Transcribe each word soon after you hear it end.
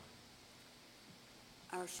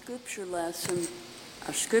Our scripture lesson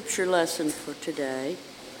for today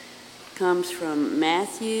comes from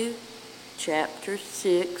Matthew chapter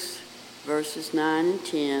 6, verses 9 and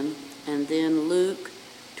 10, and then Luke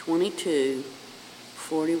 22,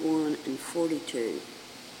 41 and 42.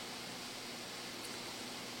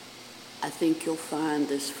 I think you'll find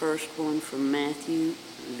this first one from Matthew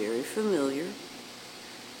very familiar.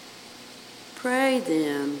 Pray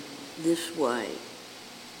then this way: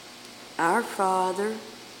 Our Father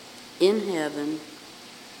in heaven,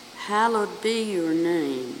 hallowed be your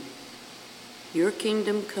name. Your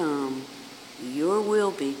kingdom come, your will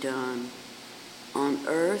be done, on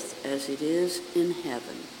earth as it is in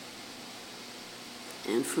heaven.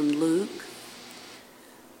 And from Luke,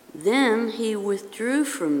 then he withdrew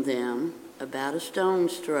from them about a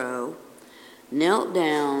stone's throw, knelt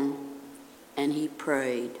down, and he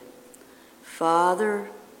prayed, Father,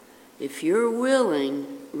 if you're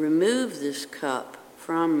willing, remove this cup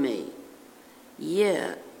from me.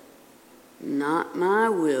 Yet, not my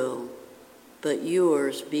will, but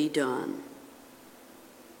yours be done.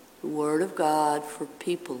 The word of God for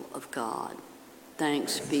people of God.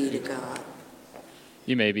 Thanks be to God.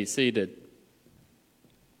 You may be seated.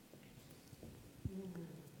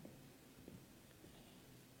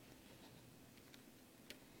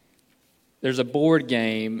 There's a board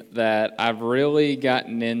game that I've really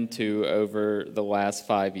gotten into over the last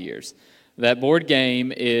 5 years. That board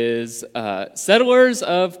game is Settlers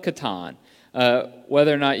of Catan.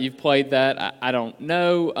 Whether or not you've played that, I don't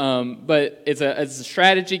know, but it's a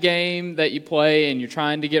strategy game that you play, and you're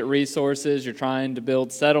trying to get resources, you're trying to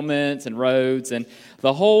build settlements and roads, and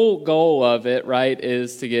the whole goal of it, right,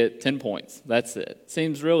 is to get 10 points. That's it.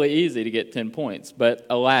 Seems really easy to get 10 points, but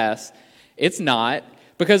alas, it's not.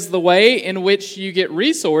 Because the way in which you get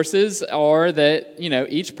resources are that,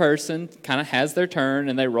 each person kind of has their turn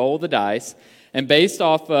and they roll the dice. And based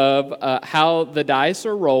off of how the dice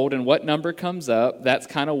are rolled and what number comes up, that's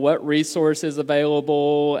kind of what resource is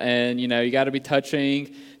available. And, you got to be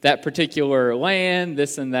touching that particular land,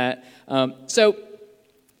 this and that. So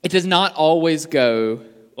it does not always go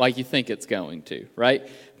like you think it's going to, right?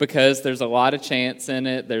 Because there's a lot of chance in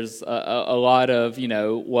it. There's a lot of,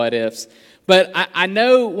 what ifs. But I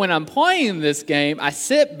know when I'm playing this game, I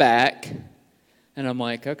sit back and I'm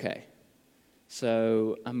like, okay,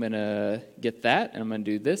 so I'm going to get that, and I'm going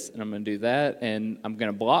to do this, and I'm going to do that, and I'm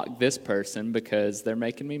going to block this person because they're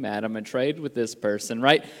making me mad. I'm going to trade with this person,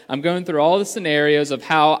 right? I'm going through all the scenarios of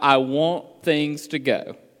how I want things to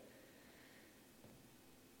go.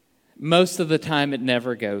 Most of the time, it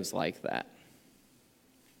never goes like that.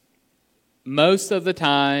 Most of the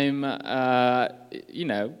time,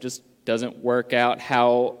 just doesn't work out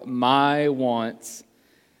how my wants,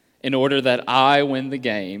 in order that I win the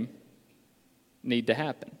game, need to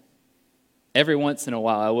happen. Every once in a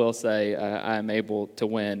while, I will say I'm able to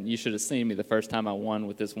win. You should have seen me the first time I won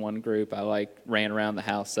with this one group. I ran around the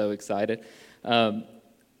house so excited. But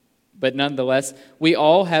nonetheless, we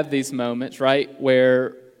all have these moments, right,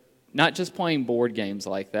 where not just playing board games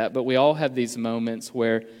like that, but we all have these moments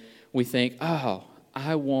where we think, oh,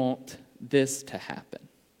 I want this to happen.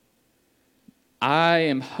 I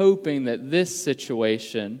am hoping that this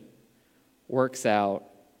situation works out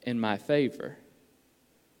in my favor.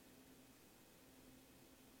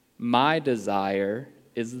 My desire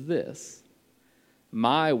is this.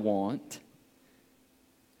 My want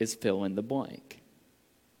is fill in the blank.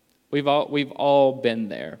 We've all been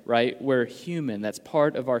there, right? We're human. That's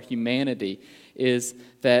part of our humanity, is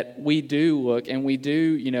that we do look and we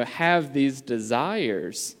do, have these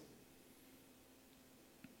desires.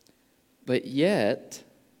 But yet,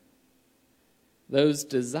 those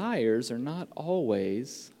desires are not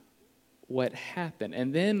always what happen.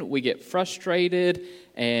 And then we get frustrated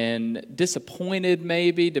and disappointed,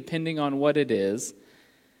 maybe, depending on what it is.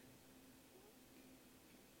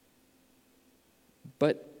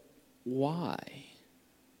 But why?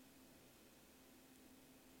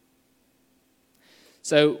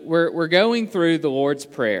 So we're going through the Lord's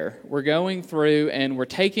Prayer. We're going through and we're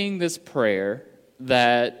taking this prayer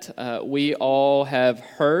that we all have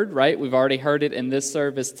heard, right? We've already heard it in this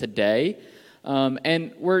service today.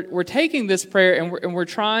 And we're taking this prayer and we're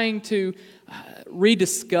trying to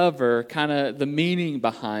rediscover kind of the meaning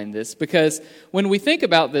behind this. Because when we think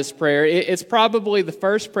about this prayer, it's probably the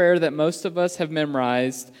first prayer that most of us have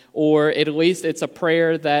memorized, or at least it's a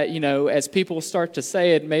prayer that, as people start to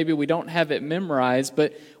say it, maybe we don't have it memorized,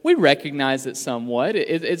 but we recognize it somewhat.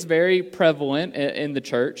 It's very prevalent in the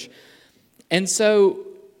church. And so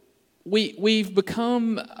we've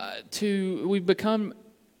become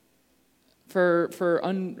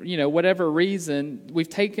whatever reason, we've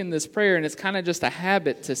taken this prayer and it's kind of just a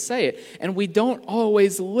habit to say it. And we don't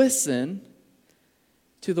always listen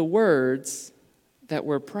to the words that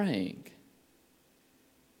we're praying.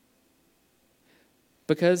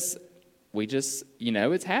 Because we just,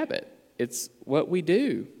 it's habit. It's what we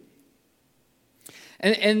do.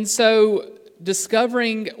 And so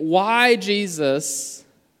discovering why Jesus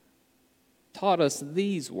taught us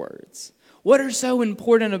these words. What are so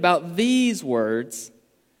important about these words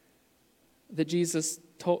that Jesus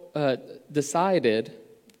decided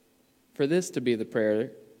for this to be the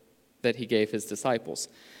prayer that he gave his disciples?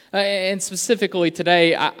 And specifically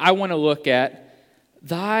today, I want to look at,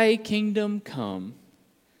 Thy kingdom come,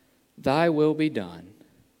 Thy will be done,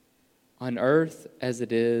 on earth as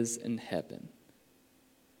it is in heaven.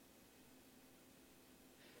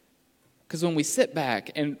 Because when we sit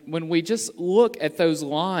back and when we just look at those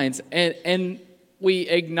lines and we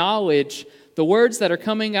acknowledge the words that are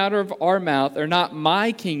coming out of our mouth are not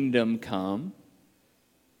my kingdom come,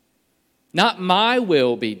 not my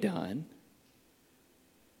will be done,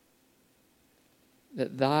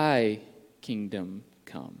 that thy kingdom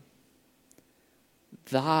come,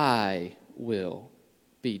 thy will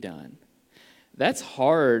be done. That's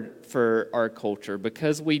hard for our culture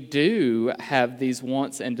because we do have these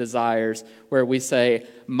wants and desires where we say,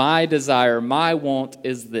 my desire, my want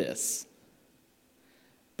is this.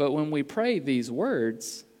 But when we pray these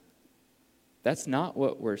words, that's not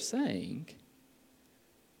what we're saying.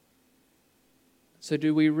 So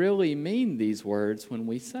do we really mean these words when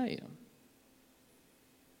we say them?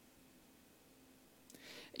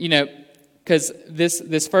 Because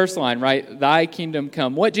this first line, right, thy kingdom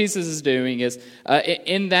come, what Jesus is doing is,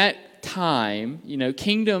 in that time,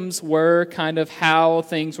 kingdoms were kind of how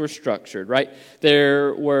things were structured, right?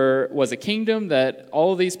 There was a kingdom that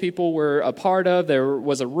all of these people were a part of. There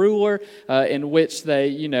was a ruler in which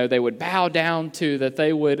they would bow down to, that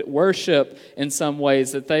they would worship in some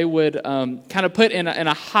ways, that they would kind of put in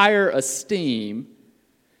a higher esteem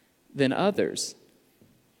than others.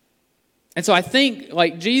 And so I think,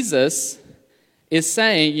 like Jesus is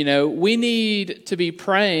saying, we need to be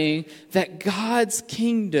praying that God's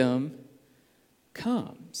kingdom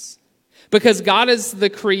comes. Because God is the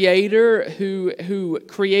creator who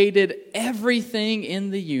created everything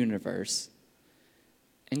in the universe,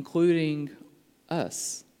 including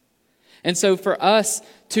us. And so for us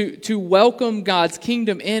to welcome God's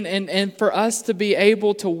kingdom in and for us to be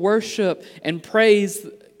able to worship and praise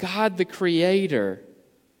God the creator,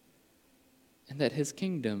 and that his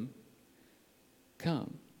kingdom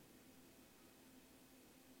come.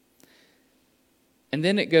 And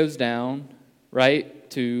then it goes down, right,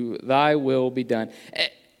 to thy will be done.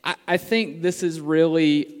 I think this is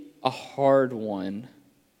really a hard one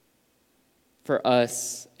for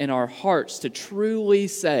us in our hearts to truly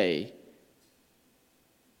say,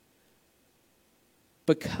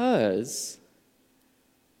 because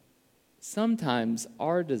sometimes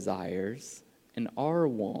our desires and our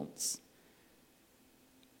wants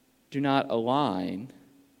do not align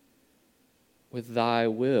with thy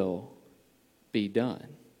will be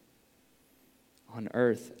done on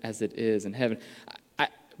earth as it is in heaven.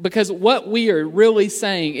 Because what we are really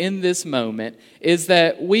saying in this moment is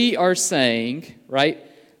that we are saying, right,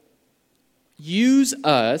 use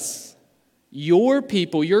us, your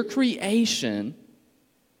people, your creation,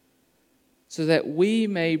 so that we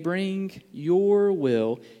may bring your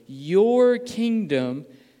will, your kingdom,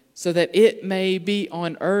 so that it may be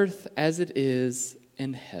on earth as it is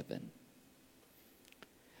in heaven.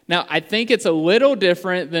 Now, I think it's a little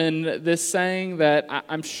different than this saying that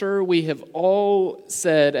I'm sure we have all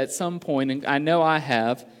said at some point, and I know I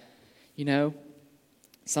have,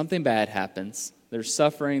 something bad happens. There's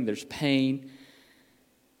suffering, there's pain.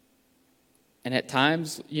 And at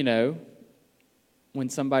times, when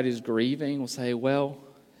somebody's grieving, we'll say, well,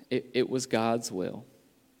 it was God's will.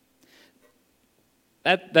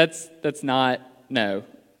 That's not, no.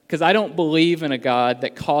 Because I don't believe in a God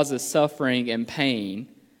that causes suffering and pain.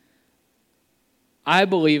 I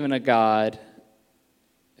believe in a God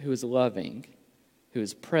who is loving, who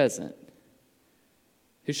is present,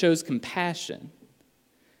 who shows compassion.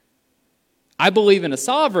 I believe in a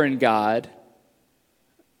sovereign God,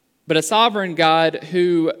 but a sovereign God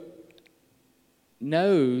who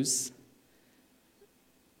knows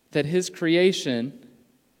that his creation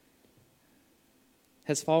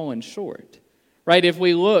has fallen short. Right? If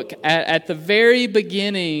we look at the very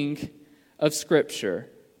beginning of Scripture,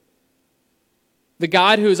 the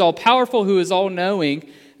God who is all-powerful, who is all-knowing,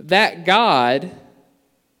 that God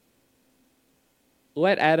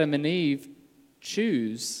let Adam and Eve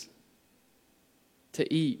choose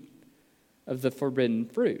to eat of the forbidden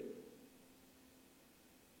fruit.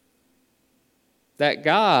 That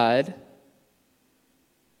God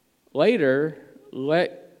later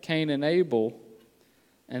let Cain and Abel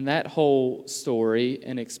and that whole story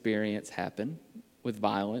and experience happen with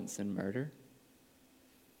violence and murder.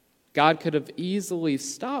 God could have easily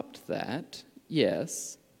stopped that,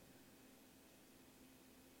 yes.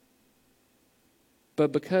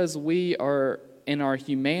 But because we are in our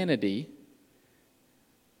humanity,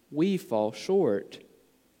 we fall short.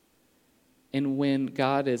 And when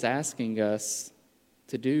God is asking us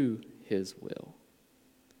to do His will.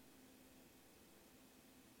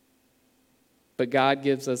 But God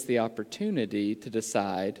gives us the opportunity to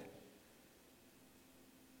decide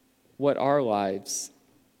what our lives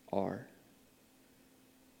are.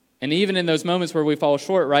 And even in those moments where we fall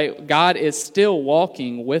short, right, God is still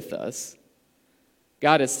walking with us.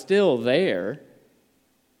 God is still there.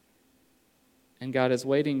 And God is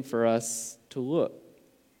waiting for us to look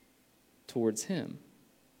towards Him.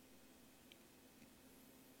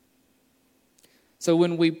 So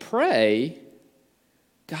when we pray,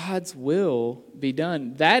 God's will be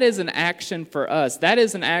done. That is an action for us. That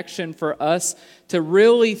is an action for us to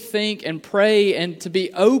really think and pray and to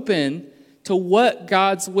be open to what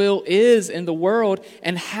God's will is in the world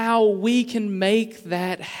and how we can make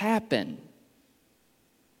that happen.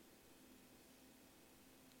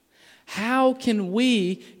 How can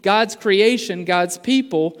we, God's creation, God's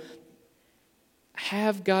people,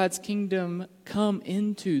 have God's kingdom come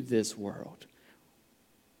into this world?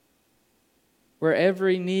 Where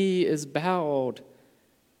every knee is bowed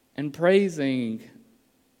and praising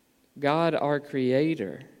God our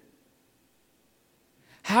Creator.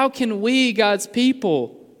 How can we, God's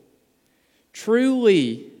people,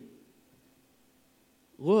 truly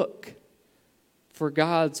look for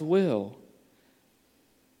God's will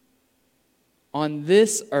on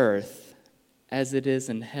this earth as it is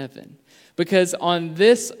in heaven? Because on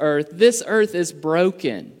this earth is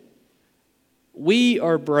broken. We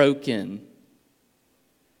are broken.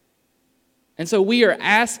 And so we are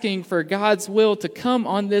asking for God's will to come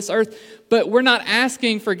on this earth, but we're not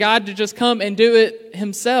asking for God to just come and do it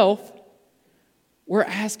Himself. We're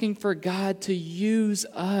asking for God to use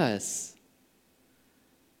us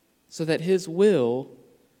so that His will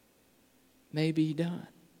may be done.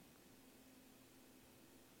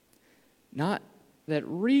 Not that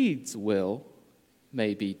Reed's will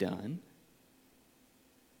may be done.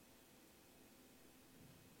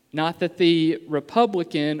 Not that the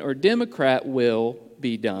Republican or Democrat will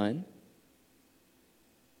be done.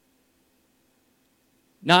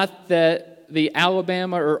 Not that the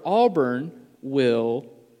Alabama or Auburn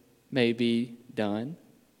will may be done.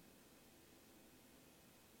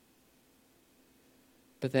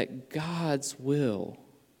 But that God's will,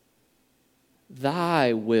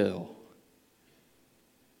 thy will,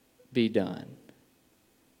 be done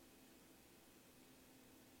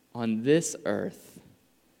on this earth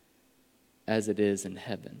as it is in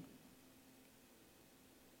heaven.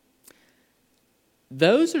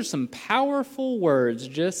 Those are some powerful words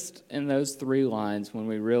just in those 3 lines when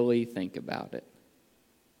we really think about it.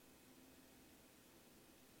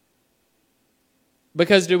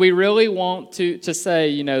 Because do we really want to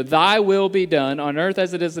say, thy will be done on earth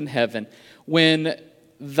as it is in heaven, when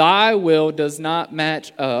thy will does not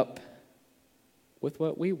match up with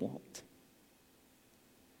what we want?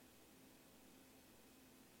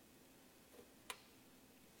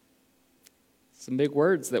 Some big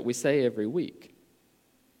words that we say every week.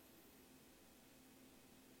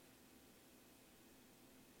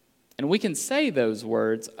 And we can say those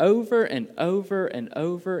words over and over and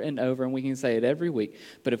over and over, and we can say it every week.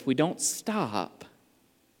 But if we don't stop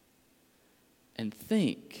and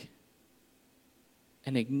think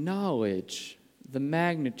and acknowledge the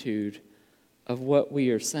magnitude of what we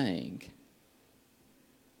are saying,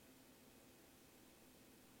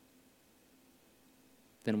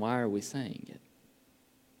 then why are we saying it?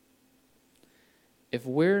 If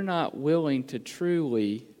we're not willing to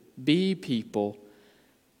truly be people,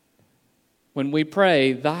 when we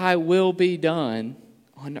pray, thy will be done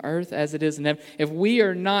on earth as it is in heaven, if we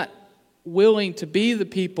are not willing to be the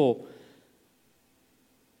people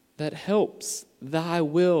that helps thy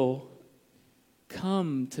will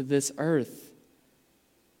come to this earth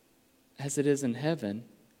as it is in heaven,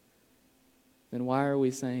 then why are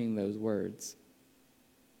we saying those words?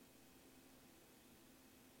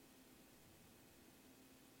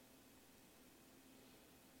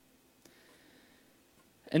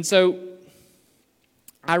 And so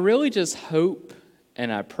I really just hope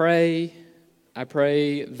and I pray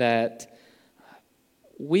that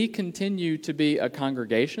we continue to be a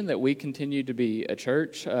congregation, that we continue to be a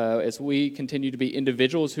church, as we continue to be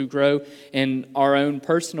individuals who grow in our own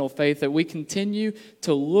personal faith, that we continue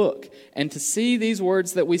to look and to see these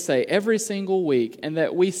words that we say every single week, and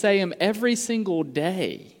that we say them every single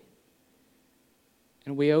day.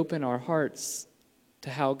 And we open our hearts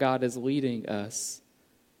to how God is leading us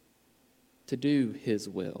to do His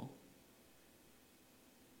will.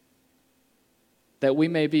 That we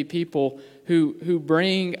may be people who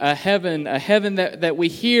bring a heaven that we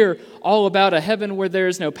hear all about, a heaven where there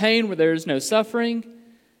is no pain, where there is no suffering,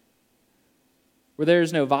 where there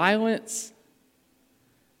is no violence,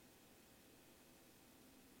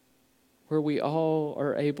 where we all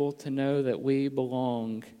are able to know that we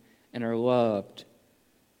belong and are loved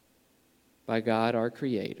by God, our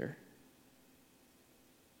Creator.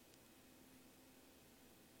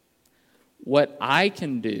 What I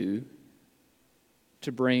can do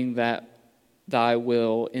to bring that thy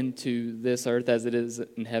will into this earth as it is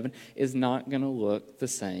in heaven is not going to look the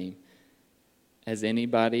same as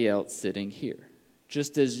anybody else sitting here.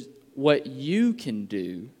 Just as what you can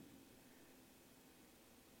do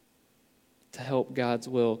to help God's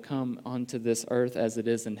will come onto this earth as it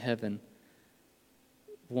is in heaven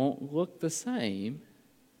won't look the same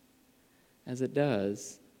as it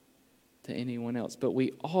does to anyone else. But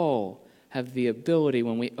we all have the ability,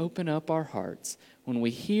 when we open up our hearts, when we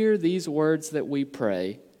hear these words that we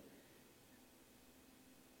pray,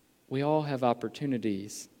 we all have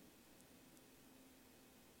opportunities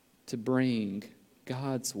to bring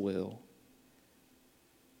God's will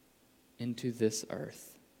into this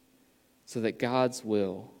earth, so that God's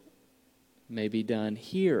will may be done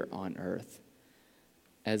here on earth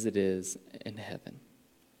as it is in heaven.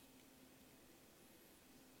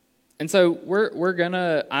 And so we're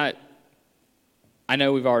gonna, I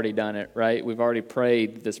know we've already done it, right? We've already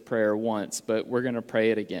prayed this prayer once, but we're going to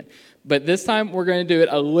pray it again. But this time we're going to do it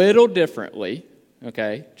a little differently,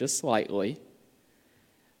 okay? Just slightly.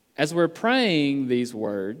 As we're praying these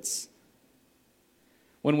words,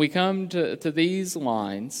 when we come to these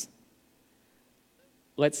lines,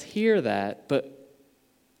 let's hear that, but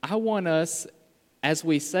I want us, as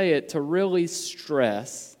we say it, to really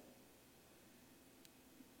stress,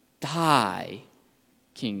 thy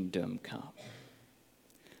kingdom come.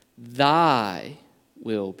 Thy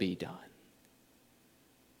will be done.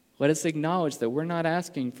 Let us acknowledge that we're not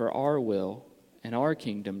asking for our will and our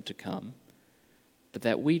kingdom to come, but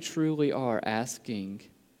that we truly are asking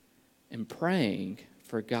and praying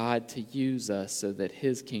for God to use us so that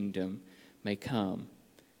His kingdom may come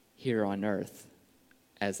here on earth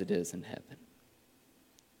as it is in heaven.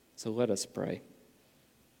 So let us pray.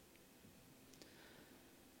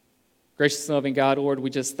 Gracious and loving God, Lord,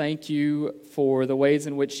 we just thank you for the ways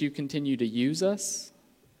in which you continue to use us.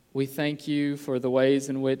 We thank you for the ways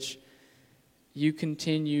in which you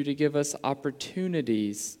continue to give us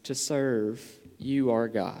opportunities to serve you, our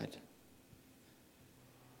God.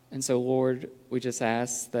 And so, Lord, we just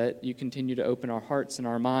ask that you continue to open our hearts and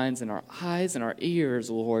our minds and our eyes and our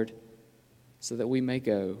ears, Lord, so that we may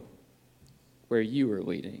go where you are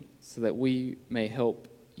leading, so that we may help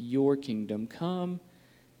your kingdom come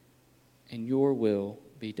and your will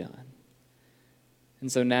be done. And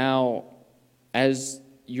so now, as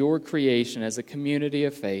your creation, as a community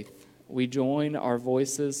of faith, we join our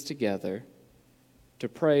voices together to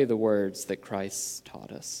pray the words that Christ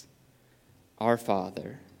taught us. Our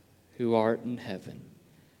Father, who art in heaven,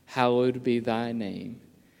 hallowed be thy name.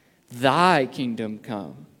 Thy kingdom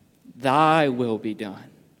come, thy will be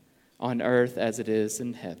done, on earth as it is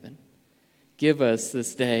in heaven. Give us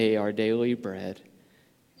this day our daily bread,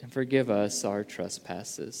 and forgive us our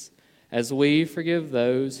trespasses, as we forgive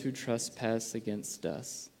those who trespass against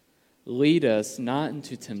us. Lead us not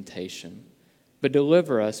into temptation, but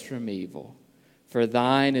deliver us from evil. For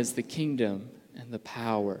thine is the kingdom and the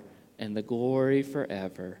power and the glory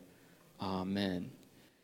forever. Amen.